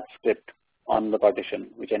frame stat script on the partition,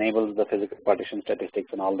 which enables the physical partition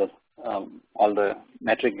statistics and all the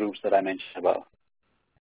metric groups that I mentioned above.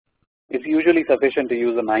 It's usually sufficient to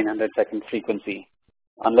use a 900-second frequency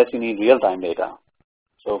unless you need real-time data.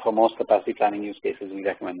 So for most capacity planning use cases, we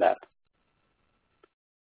recommend that.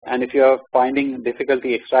 And if you are finding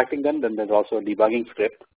difficulty extracting them, then there's also a debugging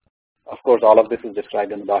script. Of course, all of this is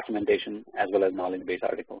described in the documentation as well as knowledge base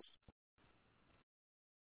articles.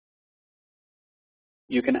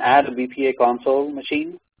 You can add a BPA console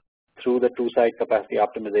machine through the TrueSight capacity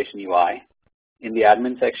optimization UI. In the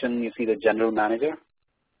admin section, you see the general manager.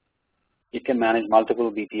 It can manage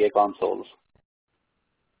multiple BPA consoles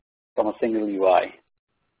from a single UI.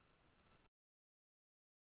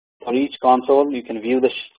 For each console, you can view the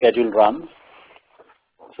scheduled runs.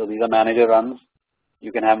 So these are manager runs.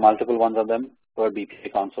 You can have multiple ones of them per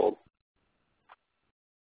BPA console.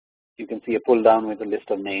 You can see a pull down with a list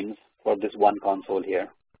of names for this one console here.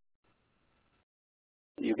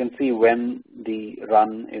 You can see when the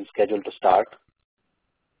run is scheduled to start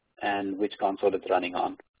and which console it's running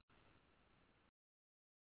on.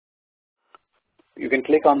 You can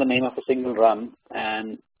click on the name of a single run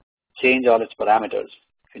and change all its parameters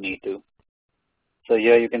if you need to. So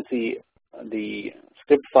here you can see the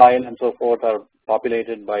script file and so forth are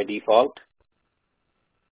populated by default.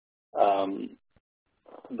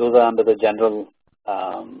 Those are under the general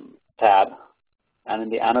tab. And in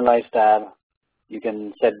the analyze tab, you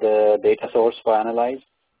can set the data source for analyze.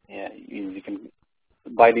 Yeah, you can,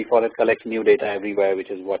 by default, it collects new data everywhere,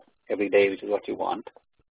 which is what every day, which is what you want.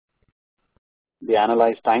 The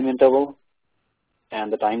analyze time interval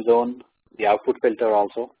and the time zone, the output filter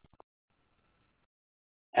also.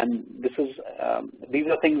 And this is these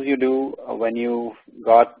are things you do when you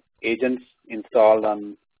got agents installed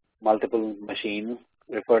on multiple machines,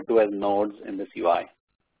 referred to as nodes in this UI.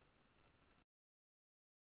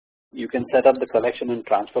 You can set up the collection and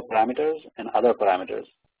transfer parameters and other parameters.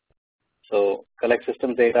 So collect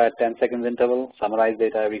systems data at 10 seconds interval, summarize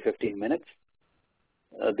data every 15 minutes.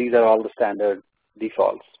 These are all the standard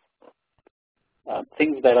defaults.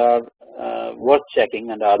 Things that are worth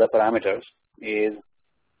checking under other parameters is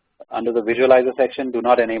under the visualizer section, do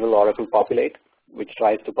not enable Oracle Populate, which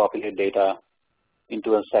tries to populate data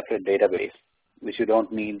into a separate database, which you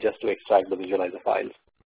don't need just to extract the visualizer files.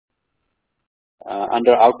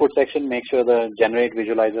 Under output section, make sure the generate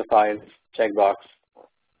visualizer files checkbox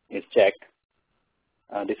is checked.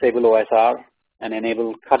 Disable OSR and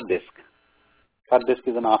enable cut disk. Cut disk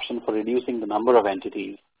is an option for reducing the number of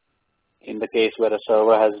entities in the case where a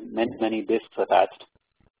server has many disks attached.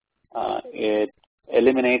 It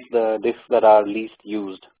eliminates the disks that are least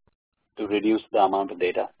used to reduce the amount of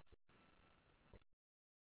data.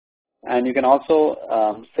 And you can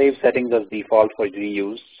also save settings as default for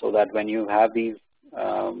reuse so that when you have these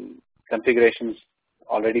configurations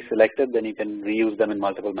already selected, then you can reuse them in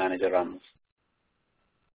multiple manager runs.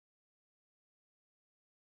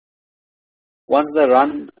 Once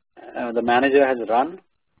the manager has run,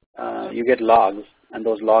 you get logs, and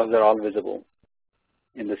those logs are all visible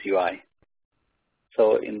in this UI.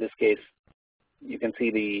 So in this case, you can see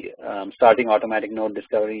the starting automatic node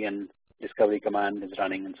discovery and discovery command is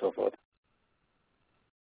running and so forth.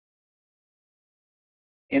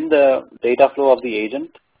 In the data flow of the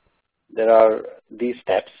agent, there are these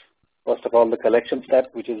steps. First of all, the collection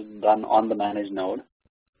step, which is done on the managed node,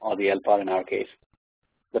 or the LPAR in our case.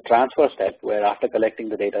 The transfer step, where after collecting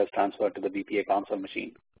the data is transferred to the BPA console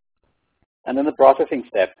machine. And then the processing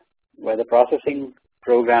step, where the processing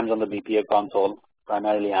programs on the BPA console,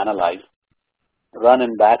 primarily analyze, run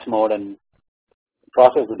in batch mode and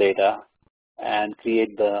process the data and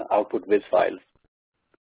create the output viz files.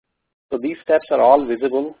 So these steps are all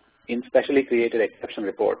visible in specially created exception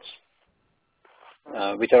reports,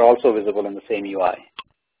 which are also visible in the same UI.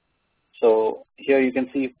 So here you can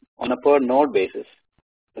see on a per node basis,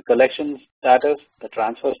 the collection status, the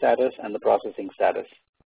transfer status, and the processing status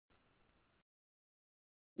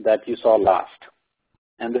that you saw last.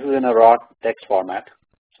 And this is in a raw text format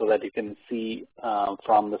so that you can see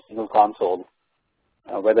from the single console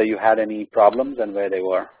whether you had any problems and where they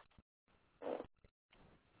were.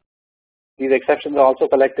 These exceptions are also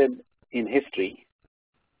collected in history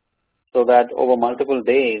so that over multiple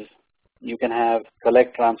days you can have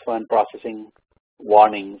collect, transfer, and processing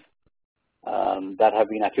warnings that have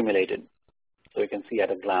been accumulated. So you can see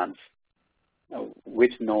at a glance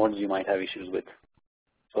which nodes you might have issues with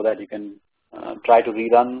so that you can try to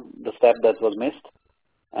rerun the step that was missed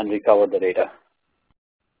and recover the data.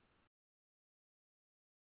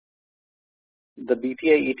 The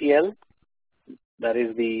BPA ETL, that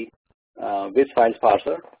is the viz files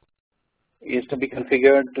parser, is to be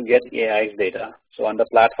configured to get AIX data. So under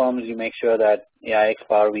platforms, you make sure that AIX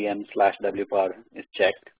power VM/WPAR is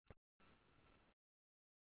checked.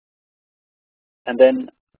 And then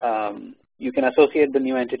you can associate the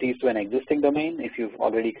new entities to an existing domain if you've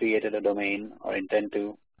already created a domain or intend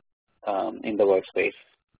to in the workspace.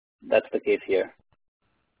 That's the case here.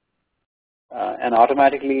 And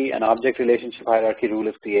automatically an object relationship hierarchy rule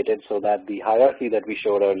is created so that the hierarchy that we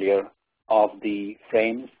showed earlier of the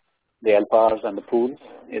frames, the LPARs, and the pools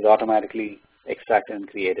is automatically extracted and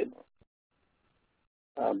created.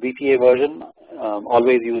 BPA version,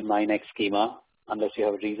 always use 9x schema unless you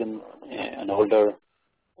have a reason, an older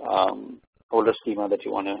schema that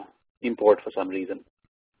you want to import for some reason.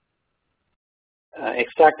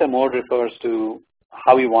 Extractor mode refers to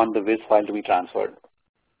how you want the Viz file to be transferred.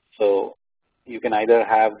 So you can either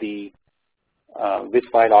have the Viz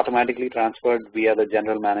file automatically transferred via the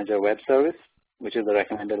General Manager web service, which is the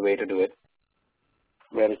recommended way to do it,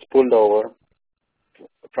 where it's pulled over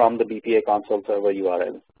from the BPA console server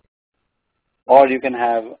URL. Or you can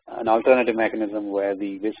have an alternative mechanism where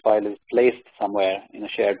the Viz file is placed somewhere in a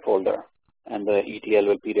shared folder, and the ETL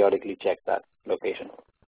will periodically check that location.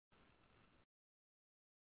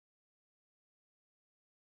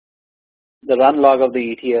 The run log of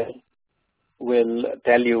the ETL will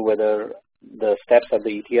tell you whether the steps at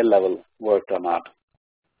the ETL level worked or not.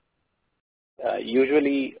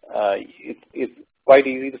 Usually, it's quite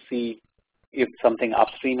easy to see if something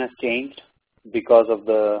upstream has changed because of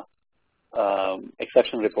the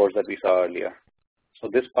exception reports that we saw earlier. So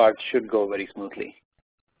this part should go very smoothly.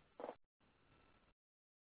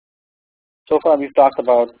 So far, we've talked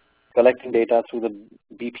about collecting data through the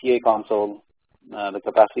BPA console, the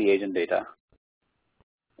capacity agent data.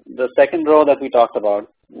 The second row that we talked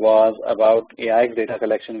about was about AIX data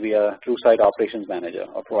collection via TrueSight Operations Manager,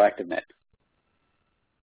 or ProActiveNet.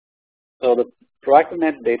 So the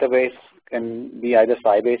ProActiveNet database can be either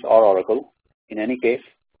Sybase or Oracle. In any case,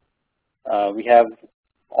 we have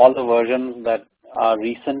all the versions that are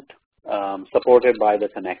recent supported by the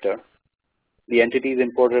connector. The entities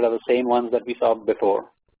imported are the same ones that we saw before.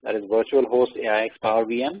 That is virtual host AIX Power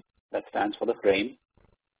VM, that stands for the frame.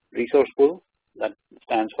 Resource pool, that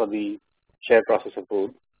stands for the shared processor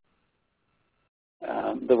pool.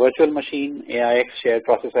 The virtual machine AIX shared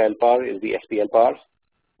processor LPAR is the SP LPARs.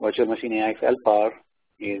 Virtual machine AIX LPAR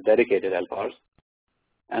is dedicated LPARs.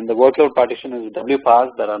 And the workload partition is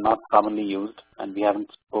WPARs that are not commonly used, and we haven't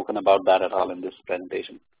spoken about that at all in this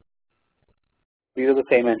presentation. These are the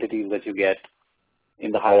same entities that you get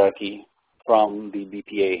in the hierarchy from the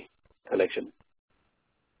BPA collection.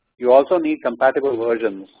 You also need compatible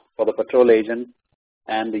versions for the patrol agent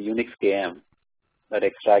and the Unix KM that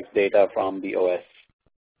extracts data from the OS.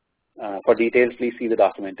 For details, please see the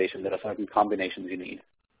documentation. There are certain combinations you need.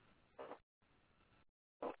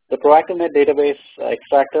 The ProActiveNet database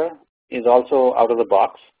extractor is also out of the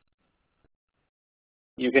box.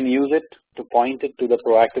 You can use it to point it to the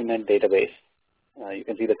ProActiveNet database. You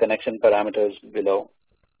can see the connection parameters below.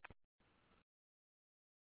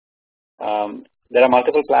 There are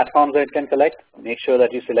multiple platforms that it can collect. Make sure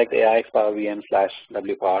that you select AIX Power VM /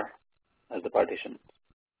 WPAR as the partition,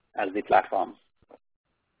 as the platform.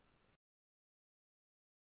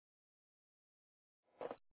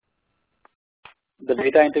 The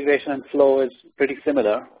data integration and flow is pretty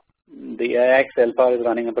similar. The AIX LPAR is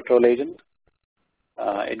running a patrol agent.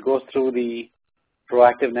 It goes through the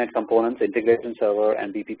ProActiveNet components, integration server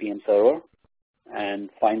and BPPN server, and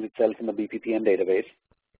finds itself in the BPPN database,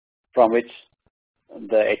 from which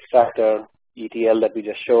the extractor ETL that we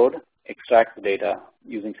just showed extracts the data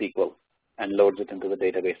using SQL and loads it into the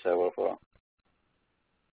database server for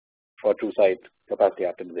TrueSight capacity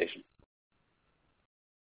optimization.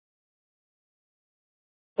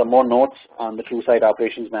 Some more notes on the TrueSight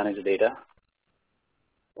Operations Manager data.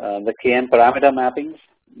 The KM parameter mappings,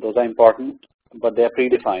 those are important, but they are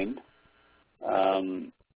predefined.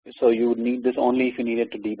 So you would need this only if you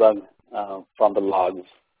needed to debug from the logs.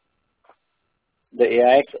 The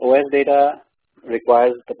AIX OS data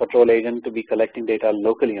requires the patrol agent to be collecting data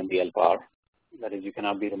locally on the LPAR. That is, you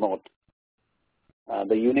cannot be remote.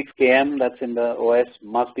 The Unix KM that's in the OS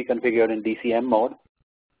must be configured in DCM mode,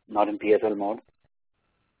 not in PSL mode.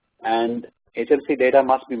 And HLC data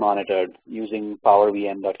must be monitored using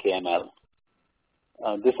powervm.kml.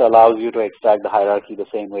 This allows you to extract the hierarchy the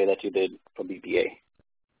same way that you did for BPA.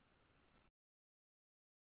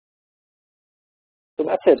 So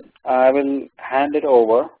that's it. I will hand it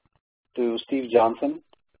over to Steve Johnson.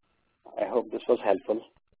 I hope this was helpful,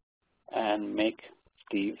 and make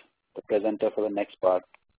Steve the presenter for the next part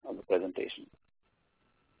of the presentation.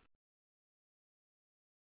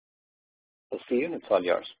 So Steve, it's all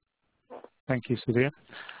yours. Thank you, Sudhir.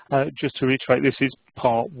 Just to reiterate, this is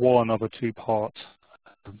part one of a two-part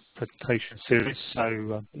presentation series,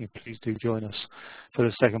 so please do join us for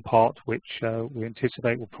the second part, which we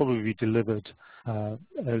anticipate will probably be delivered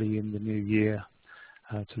early in the new year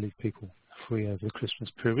to leave people free over the Christmas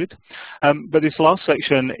period. But this last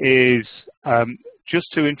section is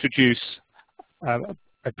just to introduce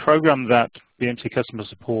a program that BMC Customer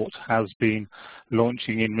Support has been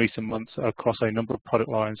launching in recent months across a number of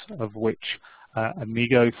product lines, of which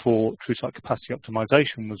Amigo for TrueSight Capacity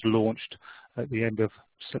Optimization was launched at the end of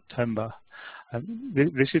September.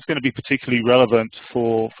 This is going to be particularly relevant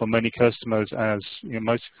for many customers, as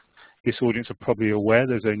most this audience are probably aware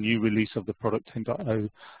there's a new release of the product 10.0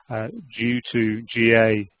 due to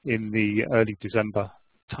GA in the early December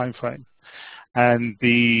timeframe. And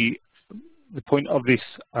the point of this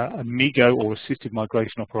AMIGO, or Assisted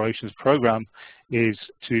Migration Operations program, is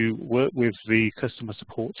to work with the customer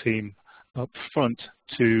support team up front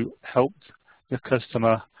to help the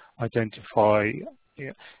customer identify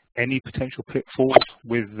any potential pitfalls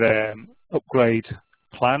with their upgrade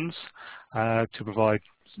plans, to provide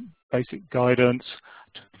basic guidance,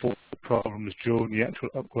 to avoid problems during the actual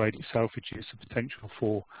upgrade itself, reduce the potential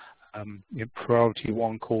for priority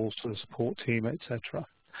 1 calls to the support team, etc.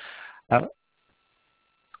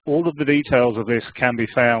 All of the details of this can be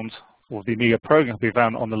found, or the AMIGO program can be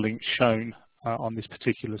found on the link shown on this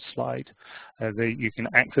particular slide. You can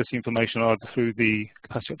access the information either through the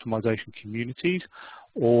capacity optimization communities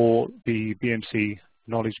or the BMC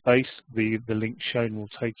knowledge base. The link shown will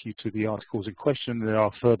take you to the articles in question. There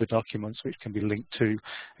are further documents which can be linked to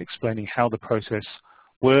explaining how the process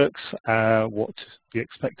works, what the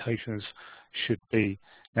expectations should be.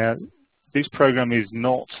 Now, this program is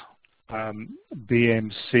not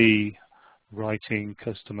BMC writing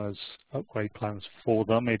customers' upgrade plans for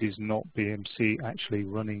them. It is not BMC actually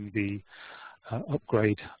running the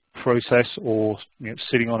upgrade process, or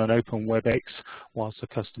sitting on an open WebEx whilst the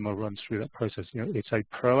customer runs through that process. It's a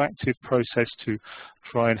proactive process to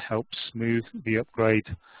try and help smooth the upgrade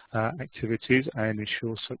activities and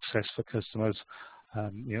ensure success for customers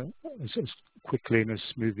as quickly and as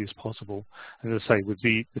smoothly as possible. As I say, with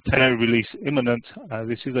the 10.0 release imminent,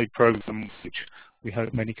 this is a program which we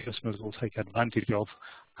hope many customers will take advantage of,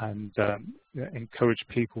 and encourage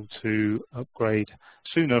people to upgrade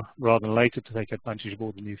sooner rather than later to take advantage of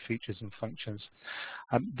all the new features and functions.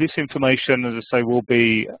 This information, as I say, will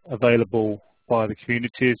be available by the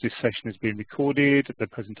communities. This session is being recorded. The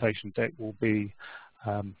presentation deck will be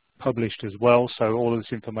published as well, so all of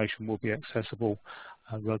this information will be accessible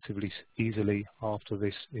relatively easily after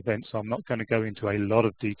this event, so I'm not going to go into a lot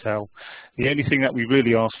of detail. The only thing that we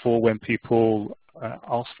really ask for when people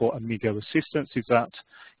ask for AMIGO assistance is that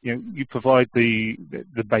you provide the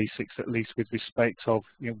basics, at least with respect of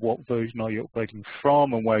what version are you upgrading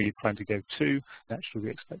from and where you plan to go to. Naturally,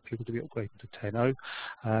 we expect people to be upgrading to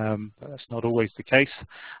 10.0, but that's not always the case,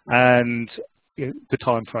 and the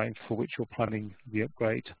time frame for which you're planning the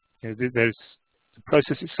upgrade. The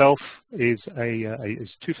process itself is a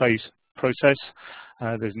two-phase process.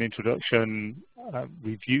 There's an introduction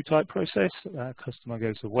review type process. Customer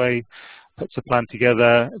goes away, puts a plan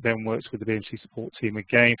together, then works with the BMC support team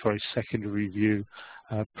again for a secondary review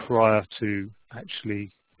prior to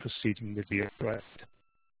actually proceeding with the upgrade.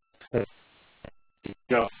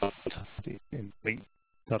 In link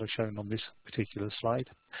that are shown on this particular slide.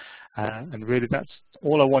 And really that's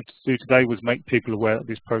all I wanted to do today, was make people aware that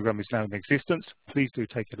this program is now in existence. Please do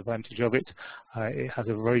take advantage of it. It has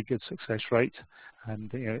a very good success rate, and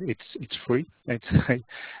it's free.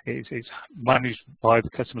 It's managed by the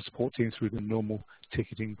customer support team through the normal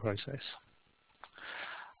ticketing process.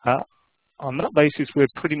 On that basis, we're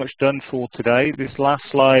pretty much done for today. This last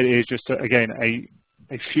slide is just, again, a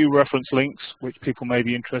few reference links which people may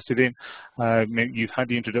be interested in. You've had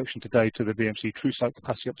the introduction today to the BMC TrueSight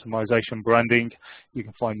Capacity Optimization branding. You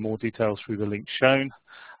can find more details through the link shown.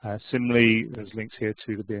 Similarly, there's links here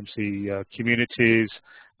to the BMC communities,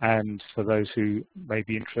 and for those who may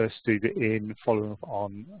be interested in following up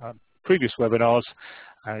on previous webinars,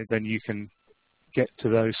 then you can get to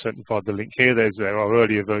those certainly via the link here. There are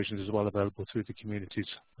earlier versions as well available through the community's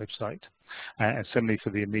website. And similarly for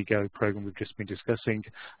the AMIGO program we've just been discussing,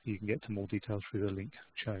 you can get to more details through the link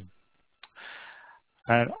shown.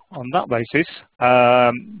 And on that basis,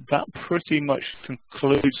 that pretty much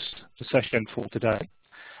concludes the session for today.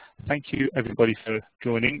 Thank you everybody for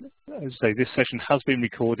joining. As I say, this session has been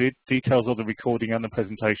recorded. Details of the recording and the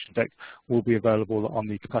presentation deck will be available on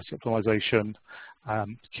the Capacity Optimization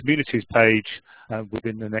communities page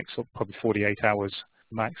within the next probably 48 hours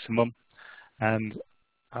maximum. And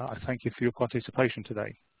I thank you for your participation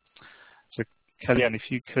today. So Kellyanne,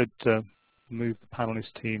 if you could move the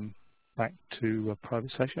panelist team back to a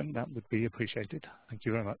private session, that would be appreciated. Thank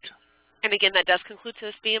you very much. And again, that does conclude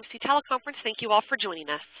this BMC teleconference. Thank you all for joining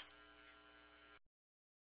us.